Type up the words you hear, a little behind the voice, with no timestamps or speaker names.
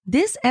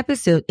This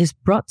episode is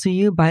brought to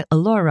you by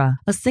Alora,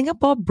 a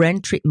Singapore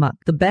brand trademark,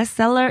 the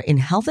bestseller in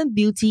health and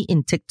beauty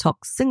in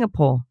TikTok,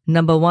 Singapore.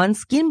 #1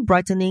 skin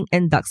brightening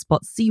and dark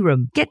spot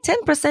serum. Get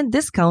 10%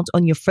 discount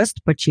on your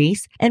first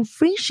purchase and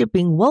free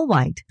shipping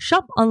worldwide.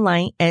 Shop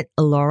online at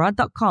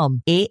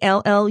alora.com,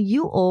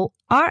 ALLUORA.com.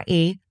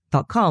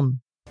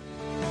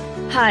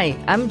 Hi,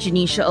 I'm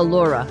Janisha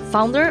Alora,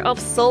 founder of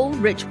Soul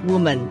Rich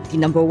Woman, the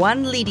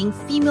 #1 leading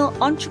female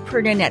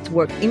entrepreneur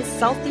network in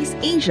Southeast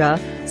Asia,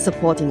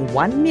 supporting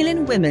 1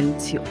 million women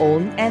to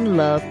own and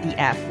love the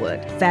F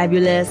word.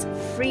 Fabulous,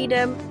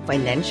 freedom,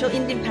 financial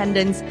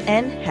independence,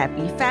 and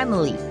happy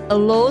family.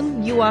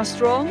 Alone, you are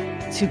strong.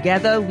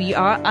 Together, we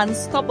are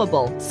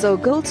unstoppable. So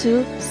go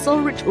to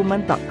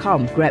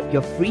soulrichwoman.com, grab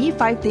your free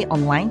 5-day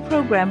online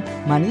program,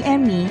 Money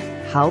and Me,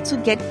 How to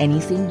Get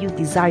Anything You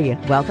Desire.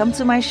 Welcome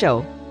to my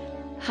show.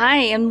 Hi,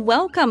 and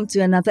welcome to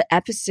another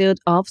episode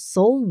of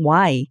Soul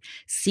Why,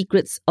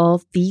 Secrets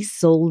of the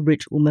Soul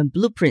Rich Woman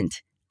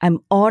Blueprint. I'm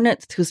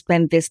honored to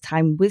spend this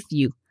time with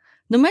you.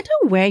 No matter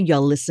where you're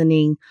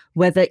listening,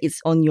 whether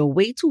it's on your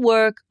way to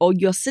work or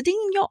you're sitting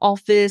in your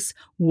office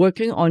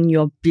working on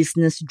your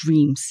business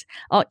dreams,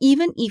 or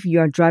even if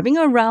you're driving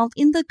around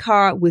in the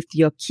car with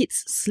your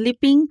kids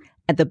sleeping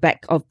at the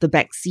back of the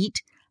back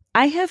seat,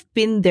 I have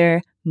been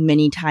there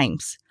many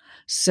times.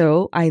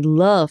 So I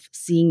love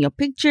seeing your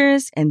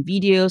pictures and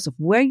videos of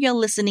where you're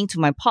listening to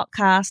my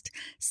podcast.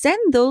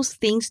 Send those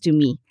things to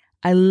me.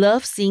 I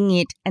love seeing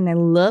it and I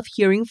love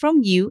hearing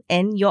from you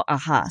and your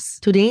ahas.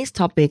 Today's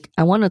topic,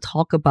 I want to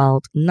talk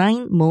about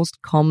 9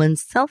 most common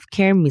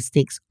self-care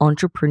mistakes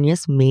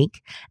entrepreneurs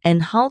make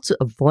and how to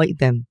avoid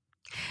them.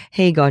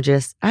 Hey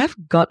gorgeous, I've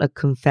got a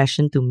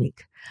confession to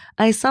make.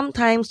 I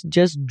sometimes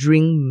just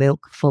drink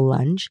milk for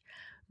lunch,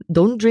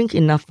 don't drink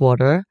enough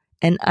water,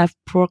 and I've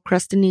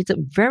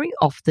procrastinated very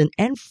often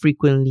and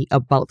frequently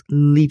about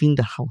leaving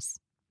the house.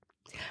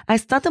 I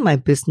started my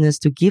business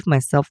to give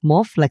myself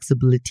more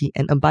flexibility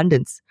and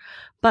abundance,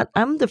 but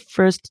I'm the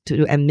first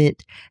to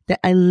admit that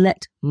I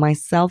let my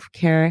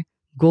self-care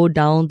go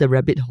down the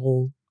rabbit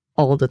hole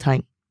all the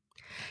time.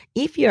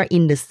 If you're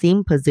in the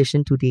same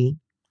position today,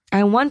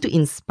 I want to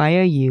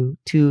inspire you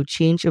to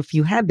change a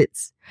few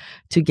habits.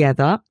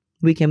 Together,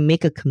 we can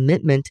make a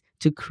commitment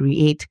to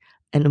create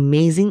an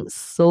amazing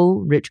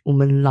soul-rich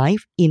woman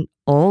life in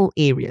all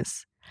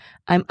areas.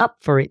 I'm up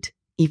for it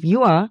if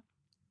you are.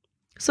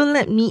 So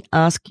let me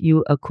ask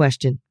you a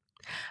question.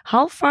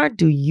 How far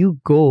do you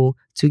go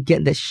to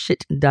get that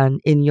shit done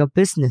in your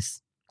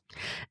business?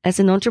 As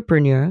an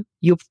entrepreneur,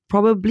 you've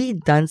probably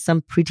done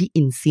some pretty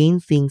insane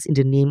things in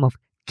the name of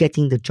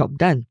getting the job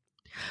done.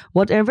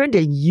 Whatever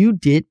that you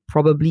did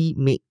probably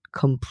made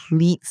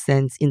complete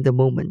sense in the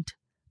moment.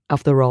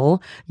 After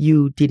all,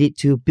 you did it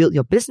to build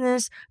your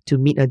business, to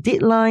meet a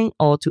deadline,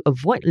 or to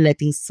avoid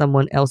letting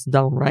someone else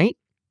down, right?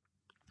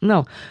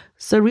 Now,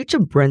 Sir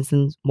Richard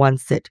Branson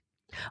once said,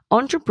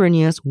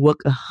 entrepreneurs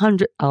work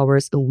 100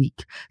 hours a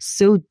week,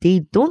 so they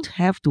don't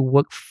have to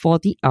work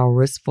 40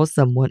 hours for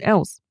someone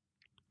else.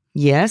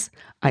 Yes,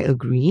 I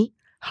agree.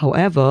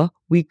 However,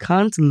 we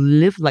can't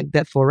live like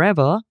that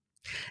forever.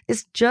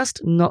 It's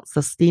just not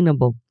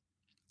sustainable.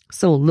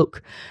 So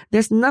look,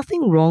 there's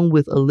nothing wrong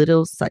with a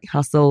little side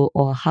hustle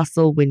or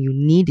hustle when you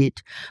need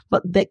it,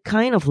 but that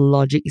kind of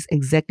logic is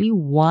exactly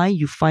why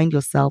you find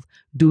yourself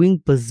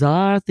doing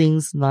bizarre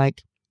things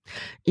like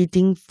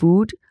eating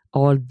food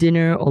or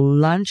dinner or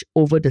lunch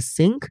over the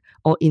sink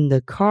or in the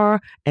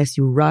car as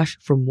you rush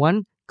from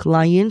one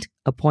client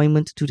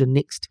appointment to the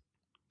next.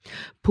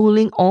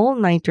 Pulling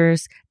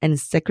all-nighters and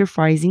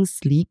sacrificing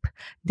sleep,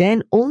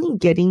 then only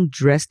getting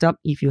dressed up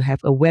if you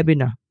have a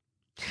webinar.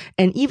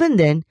 And even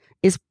then,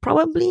 it's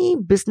probably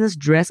business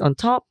dress on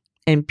top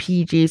and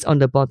PJs on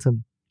the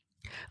bottom.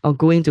 Or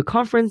going to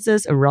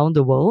conferences around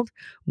the world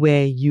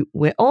where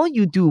all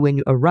you do when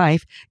you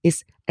arrive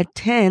is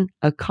attend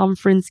a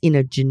conference in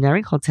a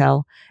generic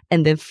hotel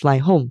and then fly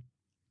home.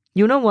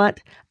 You know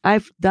what?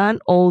 I've done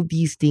all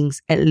these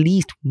things at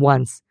least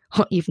once,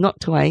 or if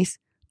not twice,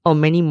 or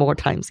many more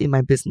times in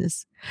my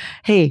business.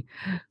 Hey,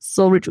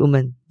 Soul Rich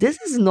Woman, this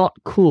is not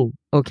cool,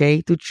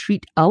 okay, to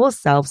treat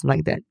ourselves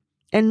like that.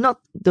 And not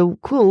the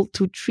cool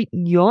to treat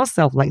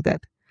yourself like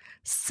that.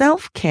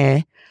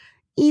 Self-care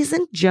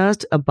isn't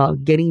just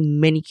about getting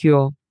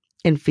manicure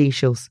and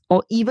facials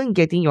or even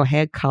getting your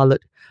hair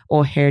colored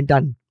or hair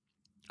done.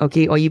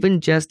 Okay, or even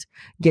just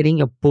getting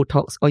your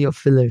Botox or your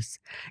fillers.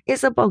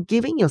 It's about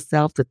giving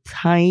yourself the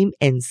time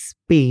and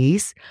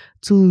space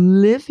to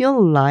live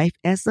your life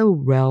as a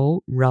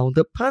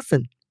well-rounded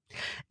person.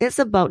 It's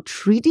about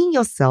treating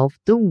yourself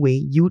the way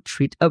you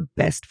treat a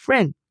best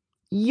friend.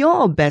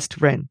 Your best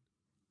friend.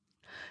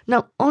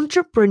 Now,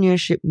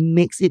 entrepreneurship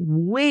makes it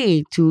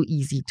way too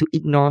easy to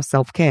ignore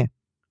self-care.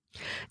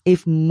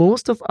 If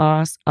most of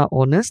us are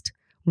honest,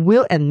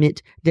 we'll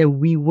admit that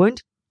we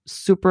weren't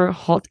super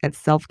hot at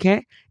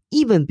self-care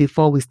even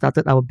before we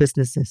started our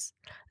businesses.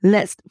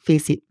 Let's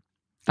face it,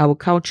 our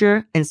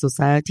culture and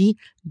society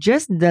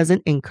just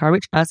doesn't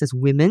encourage us as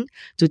women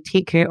to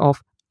take care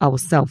of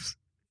ourselves.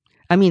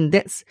 I mean,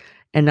 that's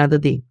another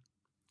day.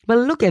 But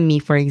look at me,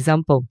 for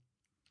example.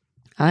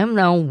 I'm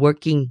now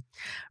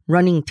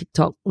running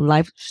TikTok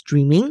live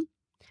streaming,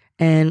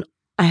 and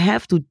I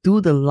have to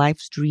do the live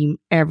stream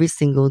every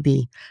single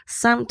day,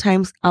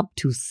 sometimes up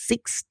to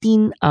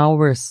 16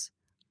 hours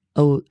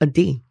a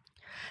day.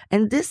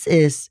 And this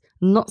is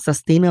not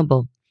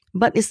sustainable,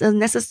 but it's a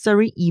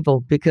necessary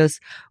evil because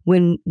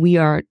when we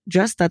are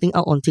just starting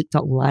out on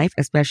TikTok live,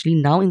 especially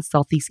now in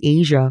Southeast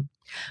Asia,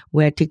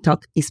 where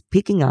TikTok is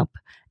picking up,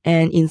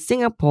 and in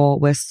Singapore,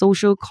 where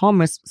social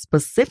commerce,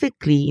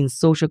 specifically in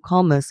social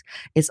commerce,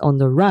 is on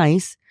the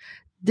rise,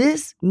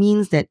 this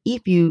means that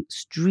if you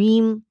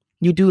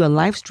do a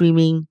live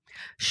streaming,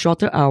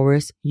 shorter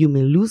hours, you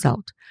may lose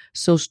out.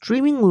 So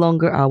streaming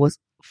longer hours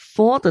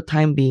for the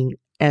time being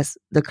as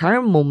the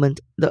current moment,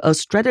 a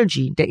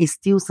strategy that is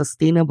still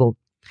sustainable.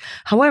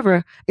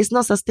 However, it's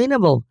not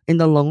sustainable in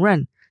the long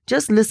run.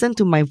 Just listen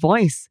to my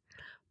voice.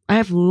 I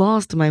have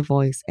lost my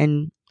voice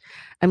and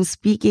I'm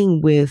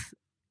speaking with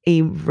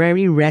a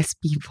very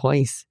raspy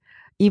voice.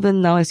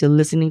 Even now, as you're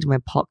listening to my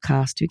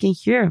podcast, you can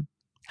hear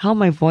how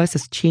my voice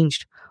has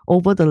changed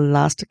over the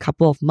last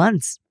couple of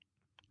months.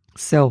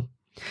 So,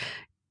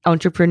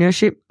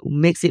 entrepreneurship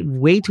makes it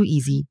way too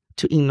easy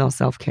to ignore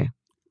self-care.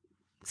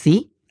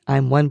 See,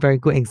 I'm one very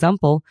good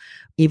example,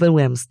 even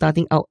when I'm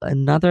starting out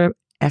another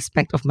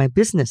aspect of my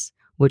business,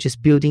 which is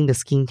building the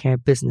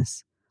skincare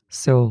business.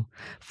 So,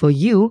 for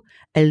you,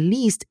 at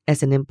least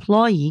as an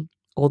employee,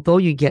 although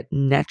you get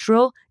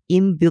natural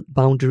inbuilt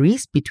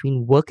boundaries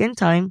between work and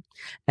time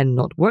and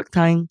not work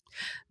time,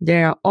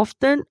 there are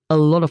often a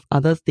lot of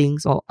other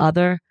things or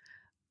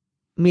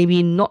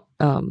maybe not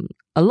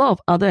a lot of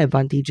other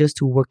advantages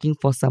to working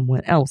for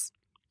someone else.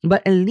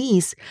 But at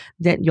least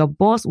that your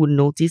boss would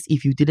notice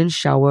if you didn't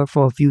shower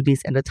for a few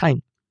days at a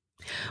time.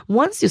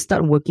 Once you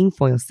start working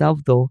for yourself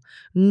though,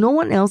 no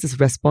one else is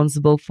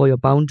responsible for your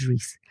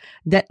boundaries.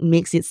 That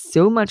makes it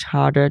so much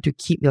harder to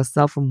keep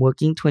yourself from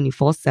working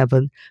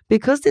 24/7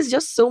 because there's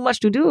just so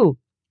much to do.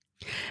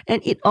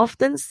 And it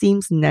often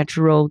seems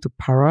natural to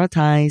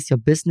prioritize your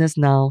business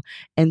now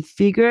and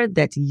figure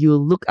that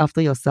you'll look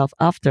after yourself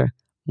after,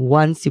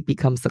 once you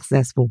become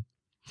successful.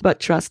 But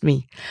trust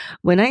me,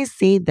 when I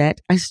say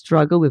that, I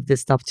struggle with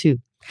this stuff too.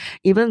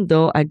 Even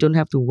though I don't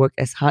have to work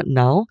as hard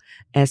now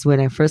as when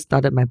I first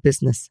started my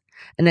business.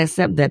 And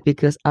accept that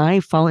because I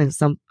found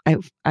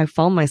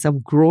myself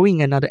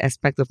growing another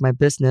aspect of my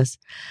business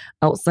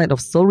outside of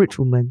Soul Rich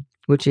Woman,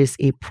 which is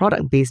a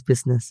product-based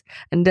business.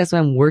 And that's why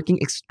I'm working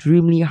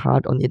extremely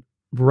hard on it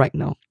right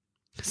now.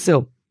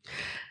 So,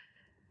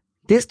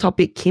 this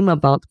topic came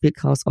about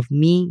because of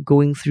me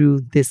going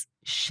through this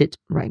shit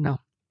right now.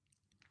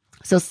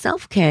 So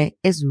self-care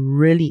is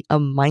really a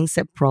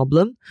mindset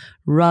problem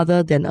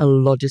rather than a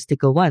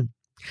logistical one.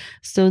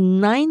 So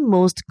 9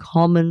 most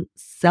common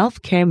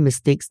self-care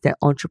mistakes that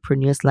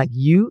entrepreneurs like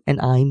you and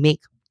I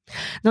make.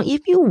 Now,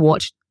 if you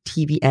watch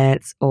TV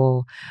ads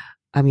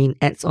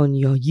ads on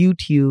your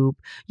YouTube,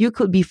 you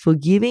could be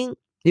forgiven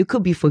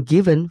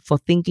for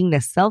thinking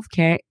that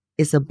self-care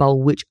is about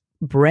which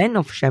brand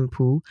of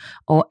shampoo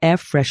or air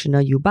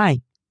freshener you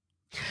buy.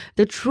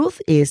 The truth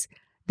is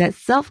that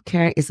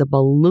self-care is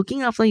about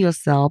looking after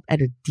yourself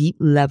at a deep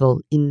level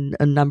in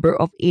a number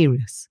of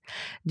areas.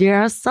 There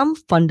are some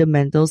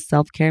fundamental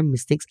self-care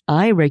mistakes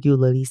I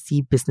regularly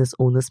see business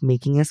owners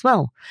making as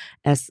well,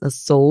 as a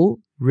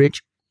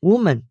soul-rich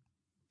woman.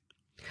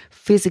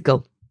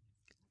 Physical.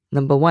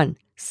 Number 1,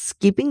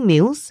 skipping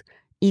meals,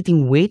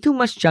 eating way too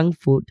much junk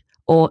food,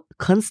 or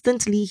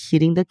constantly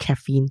hitting the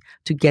caffeine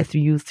to get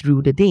you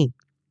through the day.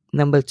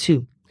 Number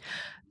 2,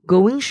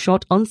 going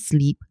short on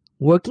sleep,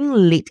 working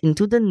late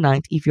into the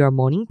night if you're a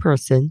morning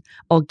person,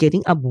 or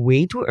getting up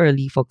way too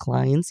early for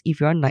clients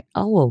if you're a night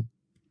owl.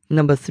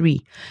 Number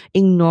 3,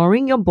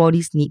 ignoring your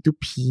body's need to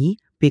pee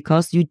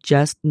because you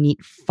just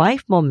need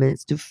 5 more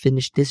minutes to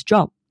finish this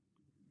job.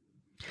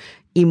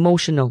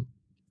 Emotional.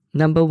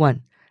 Number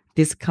 1,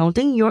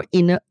 discounting your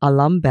inner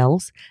alarm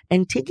bells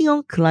and taking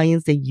on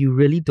clients that you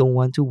really don't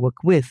want to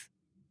work with.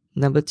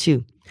 Number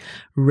 2,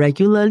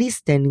 regularly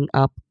standing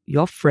up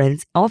your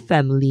friends or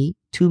family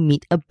to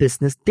meet a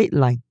business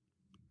deadline.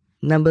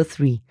 Number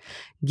 3,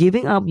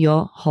 giving up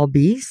your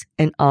hobbies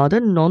and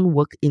other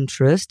non-work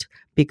interests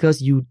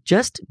because you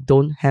just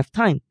don't have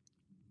time.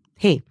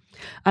 Hey,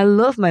 I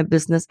love my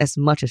business as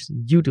much as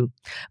you do,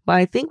 but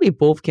I think we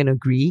both can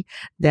agree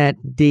that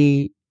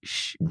the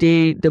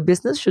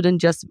business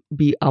shouldn't just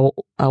be our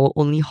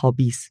only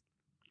hobbies.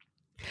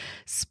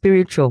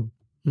 Spiritual.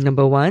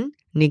 Number 1,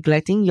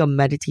 neglecting your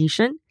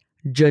meditation,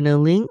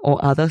 journaling, or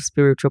other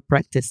spiritual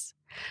practice.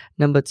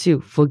 Number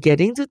 2,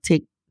 forgetting to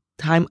take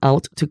time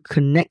out to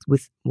connect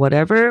with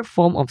whatever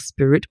form of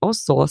spirit or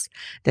source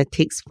that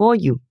takes for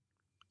you.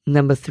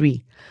 Number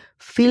 3,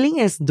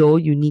 feeling as though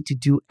you need to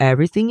do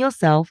everything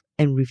yourself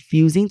and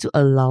refusing to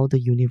allow the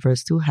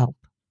universe to help.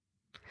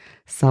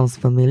 Sounds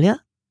familiar?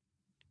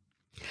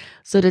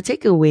 So the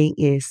takeaway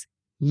is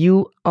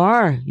you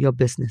are your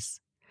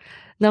business.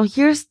 Now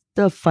here's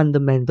the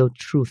fundamental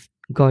truth,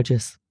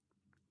 gorgeous.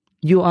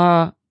 You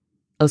are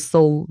a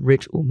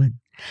soul-rich woman.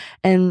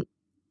 And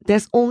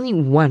there's only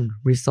one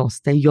resource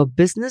that your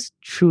business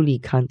truly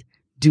can't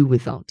do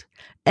without,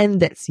 and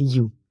that's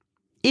you.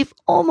 If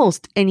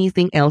almost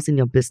anything else in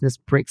your business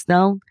breaks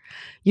down,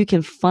 you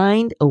can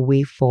find a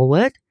way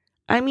forward.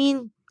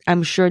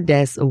 I'm sure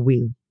there's a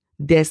will.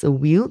 There's a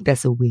will,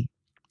 there's a way.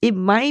 It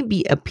might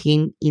be a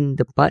pain in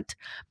the butt,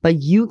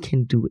 but you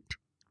can do it.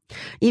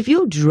 If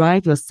you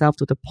drive yourself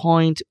to the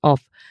point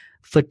of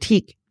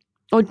fatigue,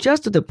 or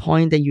just to the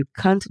point that you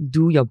can't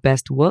do your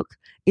best work,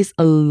 it's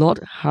a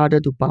lot harder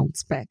to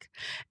bounce back.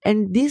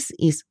 And this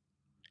is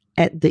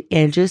at the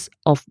edges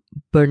of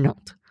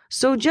burnout.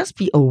 So just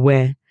be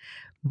aware.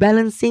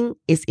 Balancing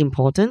is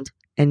important,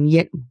 and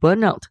yet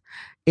burnout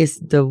is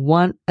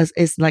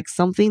like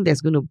something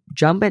that's going to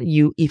jump at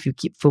you if you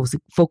keep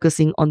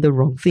focusing on the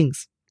wrong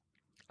things.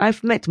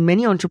 I've met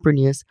many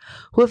entrepreneurs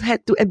who have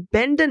had to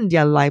abandon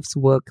their life's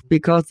work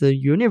because the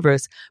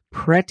universe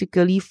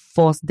practically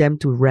forced them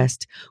to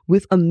rest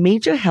with a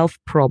major health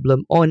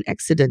problem or an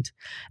accident.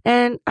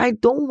 And I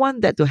don't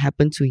want that to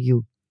happen to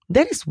you.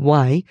 That is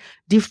why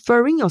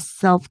deferring your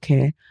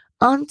self-care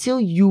until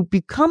you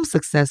become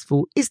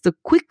successful is the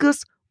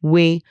quickest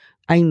way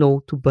I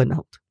know to burn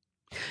out.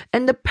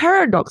 And the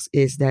paradox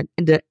is that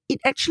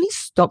it actually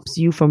stops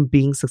you from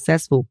being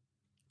successful.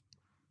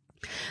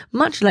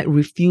 Much like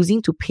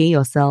refusing to pay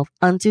yourself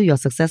until you're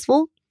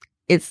successful,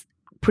 it's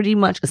pretty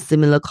much a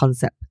similar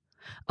concept.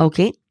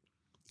 Okay?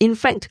 In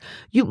fact,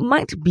 you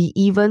might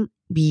even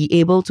be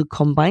able to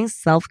combine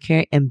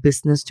self-care and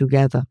business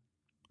together.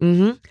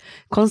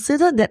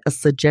 Consider that a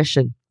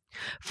suggestion.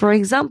 For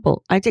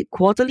example, I take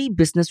quarterly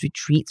business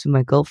retreats with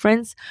my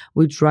girlfriends.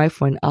 We drive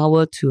for an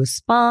hour to a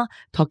spa,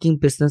 talking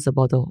business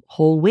about the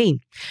whole way.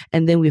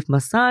 And then we have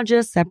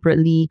massages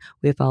separately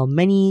with our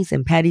manis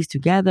and patties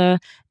together,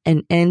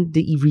 and end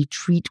the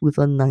retreat with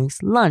a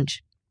nice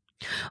lunch.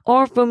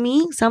 Or for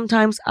me,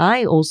 sometimes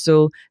I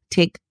also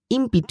take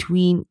in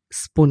between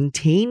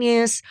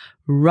spontaneous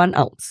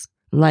run-outs.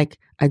 Like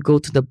I go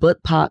to the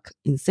bird park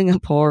in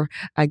Singapore,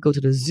 I go to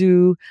the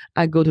zoo,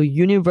 I go to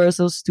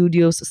Universal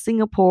Studios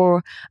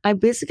Singapore. I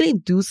basically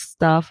do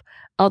stuff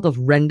out of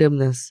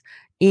randomness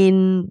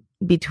in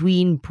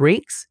between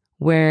breaks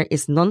where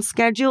it's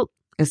non-scheduled.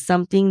 It's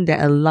something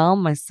that allow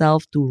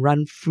myself to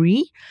run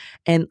free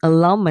and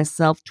allow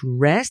myself to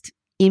rest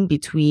in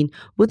between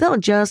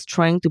without just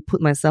trying to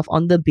put myself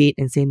on the bed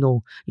and say,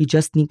 no, you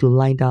just need to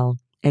lie down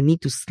and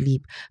need to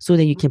sleep so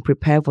that you can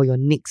prepare for your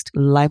next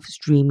live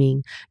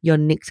streaming, your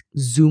next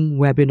Zoom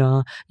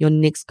webinar, your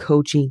next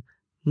coaching.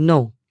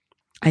 No,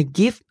 I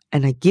give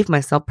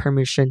myself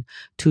permission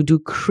to do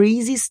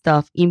crazy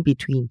stuff in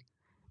between,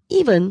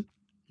 even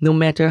no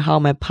matter how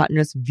my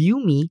partners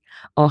view me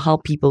or how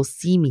people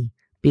see me,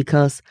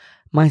 because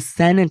my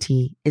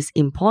sanity is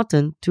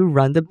important to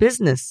run the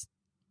business.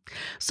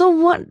 So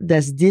what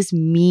does this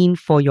mean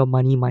for your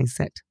money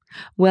mindset?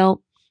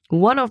 Well,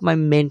 one of my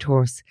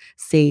mentors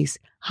says,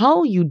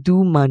 how you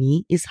do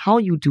money is how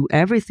you do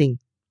everything.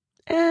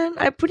 And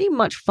I pretty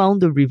much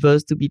found the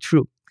reverse to be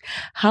true.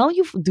 How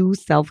you do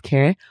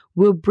self-care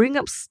will bring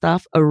up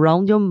stuff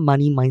around your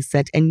money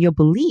mindset and your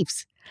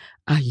beliefs.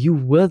 Are you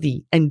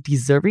worthy and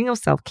deserving of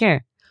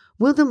self-care?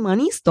 Will the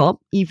money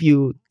stop if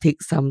you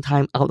take some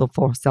time out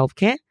for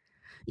self-care?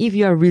 If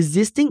you are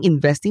resisting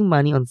investing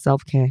money on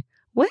self-care,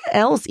 where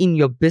else in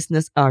your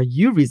business are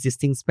you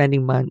resisting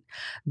spending money,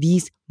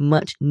 these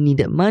much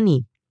needed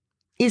money?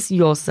 Is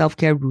your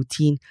self-care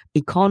routine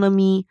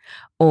economy,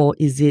 or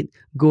is it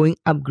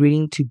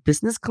upgrading to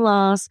business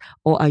class,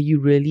 or are you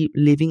really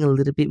living a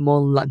little bit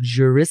more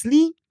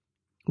luxuriously?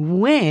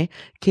 Where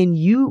can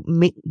you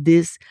make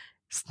this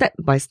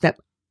step-by-step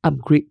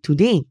upgrade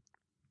today?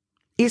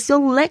 Is your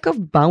lack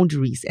of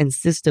boundaries and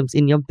systems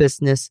in your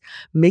business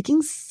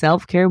making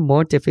self-care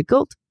more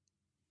difficult?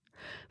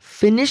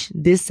 Finish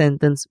this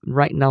sentence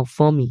right now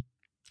for me.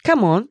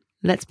 Come on,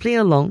 let's play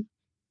along.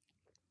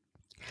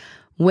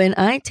 When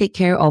I take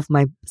care of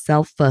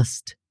myself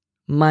first,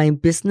 my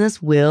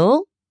business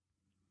will.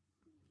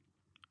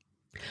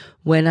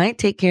 When I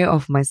take care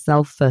of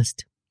myself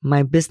first,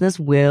 my business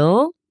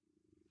will.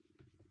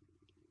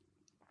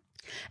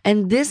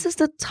 And this is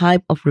the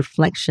type of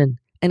reflection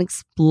and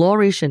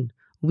exploration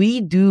we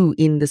do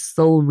in the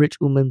Soul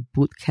Rich Woman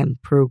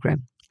Bootcamp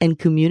program and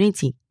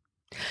community.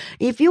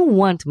 If you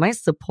want my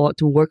support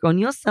to work on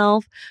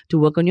yourself, to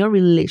work on your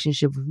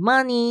relationship with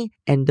money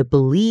and the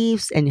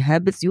beliefs and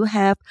habits you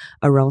have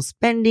around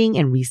spending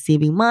and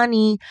receiving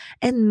money,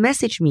 and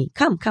message me.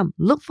 Come,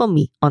 look for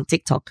me on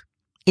TikTok,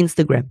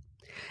 Instagram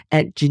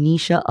at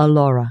Genisha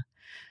Allura,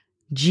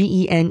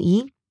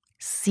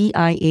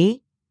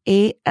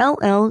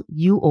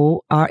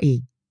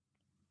 GenisciaAllura.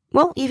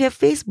 Well, if you have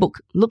Facebook,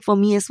 look for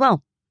me as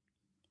well.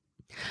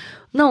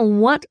 Now,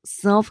 what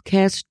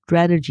self-care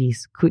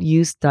strategies could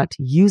you start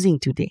using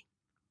today?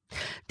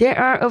 There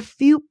are a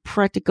few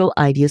practical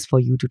ideas for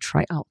you to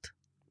try out.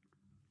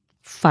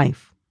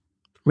 5.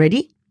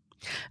 Ready?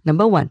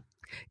 Number 1,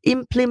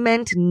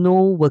 implement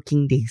no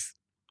working days.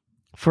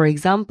 For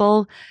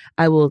example,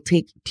 I will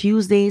take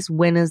Tuesdays,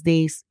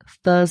 Wednesdays,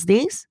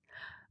 Thursdays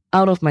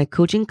out of my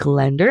coaching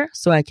calendar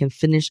so I can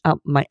finish up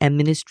my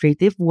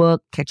administrative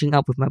work, catching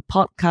up with my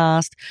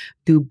podcast,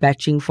 do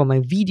batching for my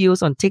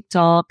videos on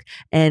TikTok,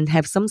 and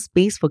have some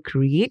space for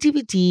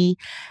creativity.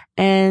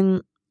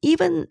 And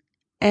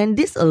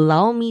this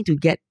allow me to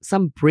get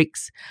some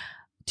breaks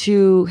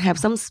to have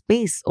some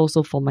space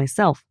also for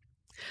myself.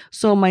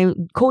 So my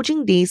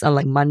coaching days are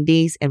like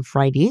Mondays and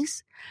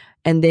Fridays.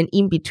 And then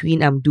in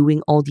between, I'm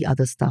doing all the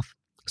other stuff.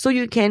 So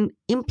you can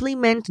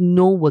implement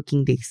no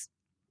working days.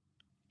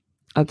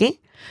 Okay?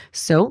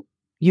 So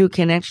you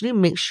can actually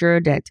make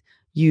sure that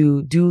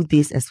you do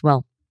this as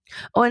well.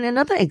 Oh, and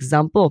another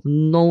example of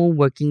no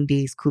working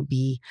days could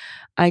be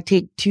I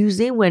take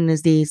Tuesday,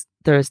 Wednesdays,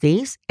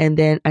 Thursdays, and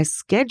then I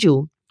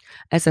schedule,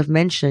 as I've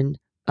mentioned,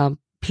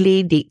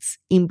 play dates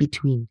in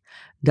between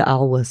the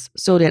hours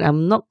so that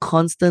I'm not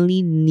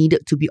constantly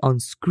needed to be on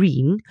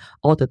screen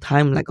all the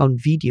time, like on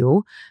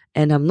video,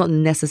 and I'm not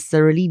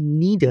necessarily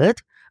needed.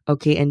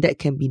 Okay, and that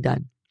can be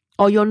done.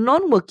 Or your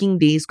non-working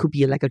days could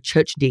be like a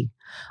church day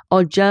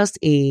or just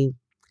a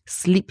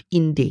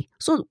sleep-in day.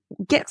 So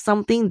get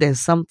something that's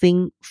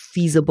something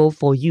feasible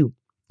for you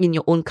in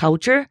your own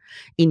culture,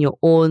 in your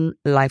own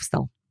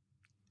lifestyle.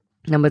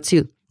 Number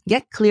 2,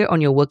 get clear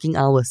on your working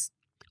hours.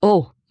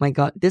 Oh my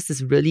God, this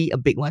is really a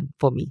big one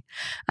for me.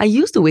 I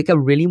used to wake up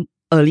really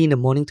early in the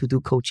morning to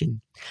do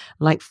coaching.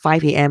 Like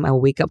 5 a.m.,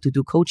 I'll wake up to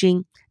do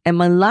coaching. And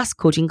my last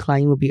coaching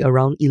client will be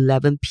around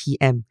 11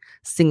 p.m.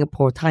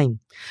 Singapore time.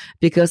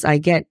 Because I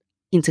get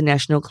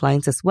international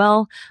clients as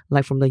well,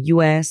 like from the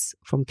US,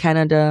 from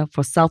Canada,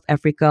 for South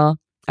Africa.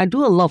 I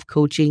do a lot of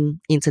coaching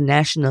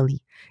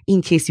internationally,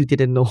 in case you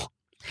didn't know.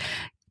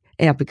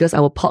 Yeah, because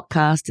our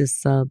podcast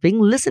is being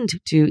listened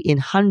to in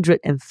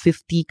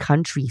 150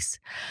 countries.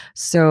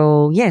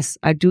 So yes,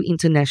 I do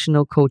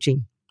international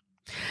coaching.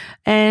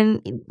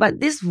 But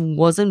this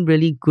wasn't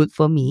really good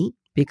for me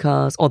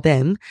because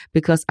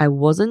I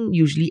wasn't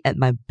usually at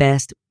my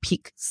best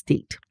peak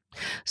state.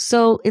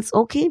 So it's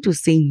okay to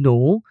say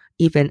no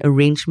if an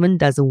arrangement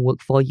doesn't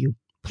work for you.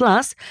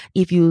 Plus,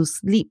 if you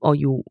sleep or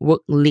you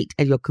work late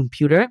at your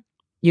computer,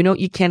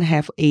 you can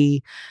have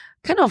a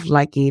kind of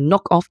like a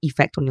knock-off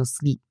effect on your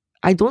sleep.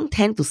 I don't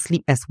tend to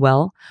sleep as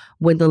well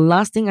when the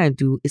last thing I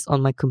do is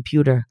on my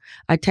computer.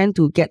 I tend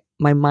to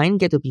my mind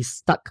to be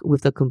stuck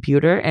with the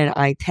computer, and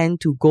I tend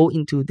to go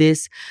into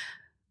this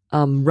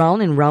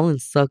round and round in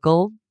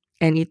circle,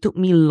 and it took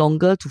me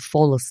longer to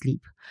fall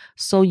asleep.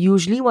 So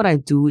usually what I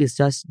do is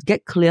just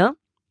get clear,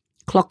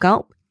 clock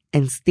out,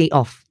 and stay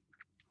off.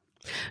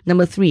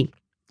 Number 3,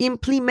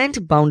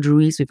 implement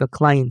boundaries with your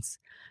clients.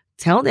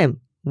 Tell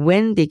them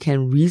when they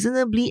can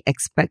reasonably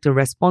expect a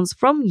response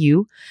from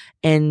you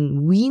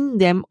and wean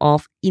them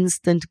off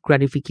instant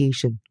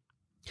gratification.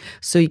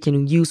 So you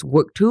can use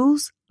work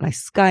tools like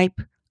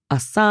Skype,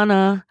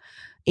 Asana.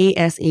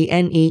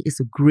 Asana is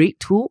a great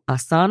tool.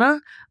 Asana,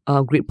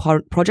 a great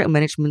project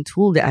management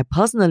tool that I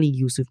personally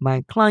use with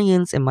my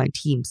clients and my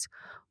teams.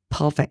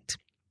 Perfect.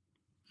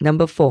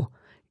 Number 4,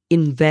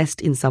 invest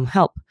in some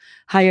help.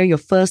 Hire your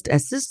first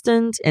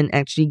assistant and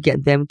actually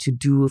get them to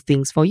do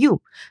things for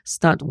you.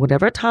 Start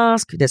whatever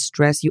task that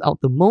stress you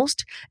out the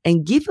most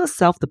and give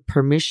yourself the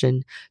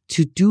permission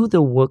to do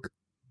the work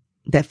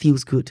that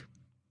feels good.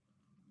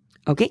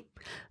 Okay?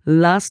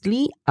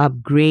 Lastly,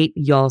 upgrade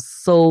your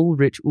soul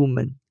rich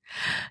woman.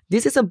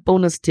 This is a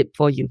bonus tip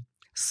for you.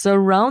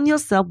 Surround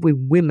yourself with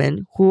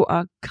women who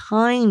are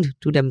kind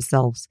to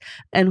themselves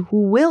and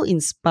who will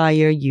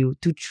inspire you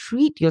to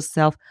treat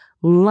yourself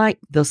like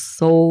the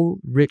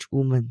soul-rich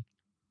woman.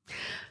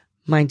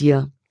 My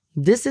dear,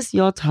 this is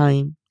your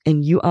time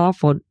and you are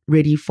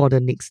ready for the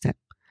next step.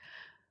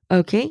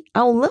 Okay,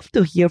 I would love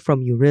to hear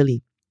from you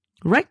really.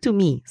 Write to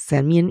me,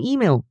 send me an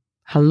email,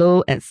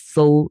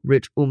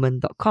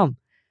 hello@soulrichwoman.com,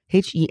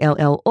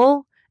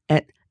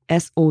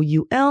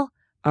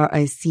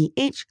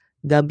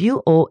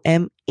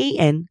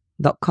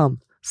 HELLO@SOULRICHWOMAN.com,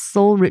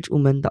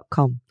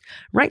 soulrichwoman.com.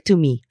 Write to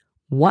me,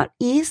 what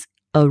is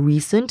a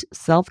recent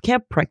self-care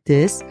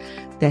practice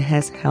that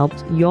has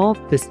helped your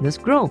business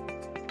grow?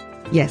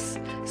 Yes,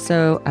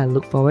 so I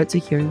look forward to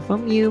hearing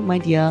from you, my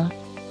dear.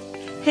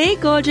 Hey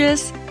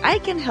gorgeous, I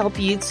can help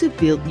you to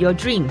build your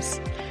dreams.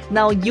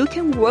 Now you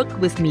can work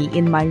with me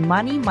in my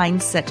Money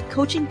Mindset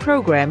coaching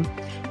program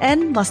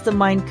and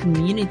mastermind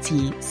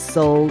community,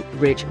 Soul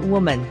Rich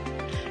Woman.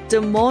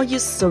 The more you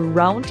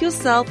surround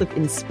yourself with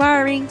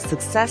inspiring,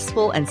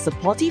 successful, and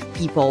supportive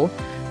people,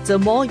 the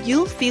more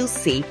you'll feel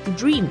safe to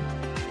dream.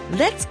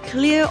 Let's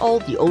clear all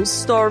the old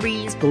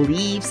stories,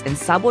 beliefs, and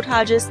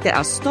sabotages that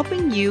are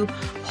stopping you,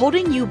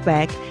 holding you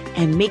back,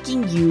 and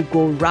making you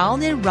go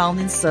round and round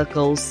in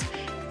circles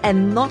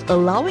and not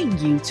allowing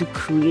you to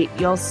create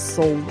your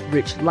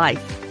soul-rich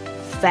life.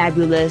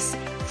 Fabulous,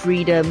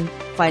 freedom,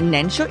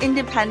 financial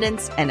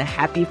independence, and a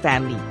happy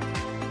family.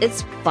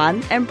 It's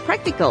fun and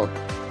practical.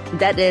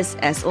 That is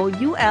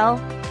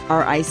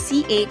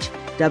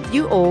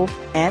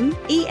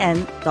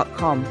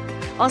SOULRICHWOMAN.com.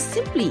 Or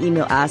simply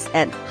email us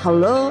at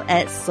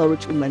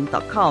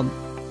hello@soulrichwoman.com.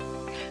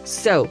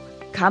 So,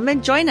 come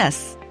and join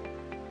us.